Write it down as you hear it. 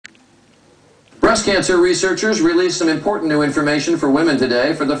Breast cancer researchers released some important new information for women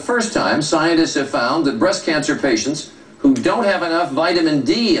today. For the first time, scientists have found that breast cancer patients who don't have enough vitamin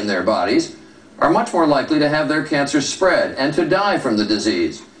D in their bodies are much more likely to have their cancer spread and to die from the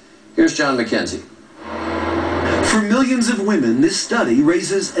disease. Here's John McKenzie. For millions of women, this study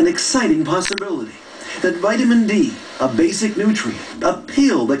raises an exciting possibility that vitamin D, a basic nutrient, a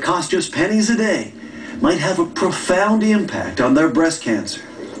pill that costs just pennies a day, might have a profound impact on their breast cancer.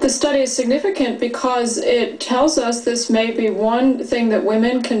 The study is significant because it tells us this may be one thing that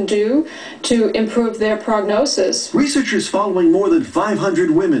women can do to improve their prognosis. Researchers following more than 500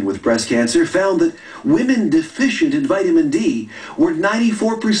 women with breast cancer found that women deficient in vitamin D were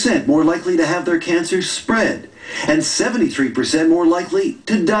 94% more likely to have their cancer spread and 73% more likely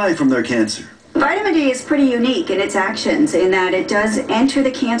to die from their cancer. Vitamin D is pretty unique in its actions in that it does enter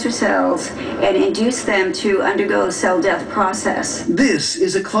the cancer cells and induce them to undergo the cell death process. This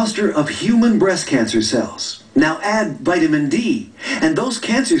is a cluster of human breast cancer cells. Now add vitamin D, and those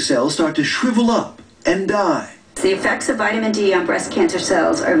cancer cells start to shrivel up and die. The effects of vitamin D on breast cancer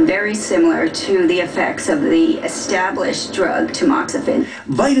cells are very similar to the effects of the established drug tamoxifen.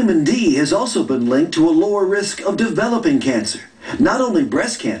 Vitamin D has also been linked to a lower risk of developing cancer. Not only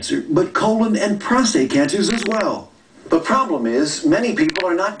breast cancer, but colon and prostate cancers as well. The problem is, many people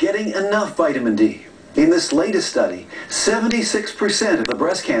are not getting enough vitamin D. In this latest study, 76% of the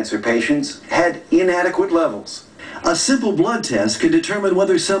breast cancer patients had inadequate levels. A simple blood test can determine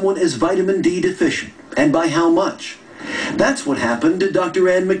whether someone is vitamin D deficient, and by how much. That's what happened to Dr.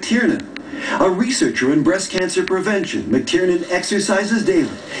 Ann McTiernan. A researcher in breast cancer prevention, McTiernan exercises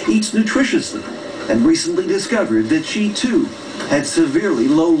daily, eats nutritiously, and recently discovered that she too had severely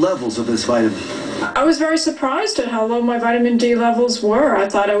low levels of this vitamin. I was very surprised at how low my vitamin D levels were. I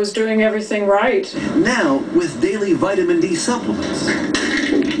thought I was doing everything right. Now, with daily vitamin D supplements,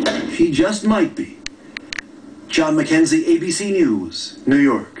 she just might be. John McKenzie, ABC News, New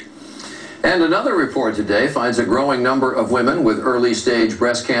York. And another report today finds a growing number of women with early-stage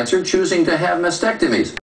breast cancer choosing to have mastectomies.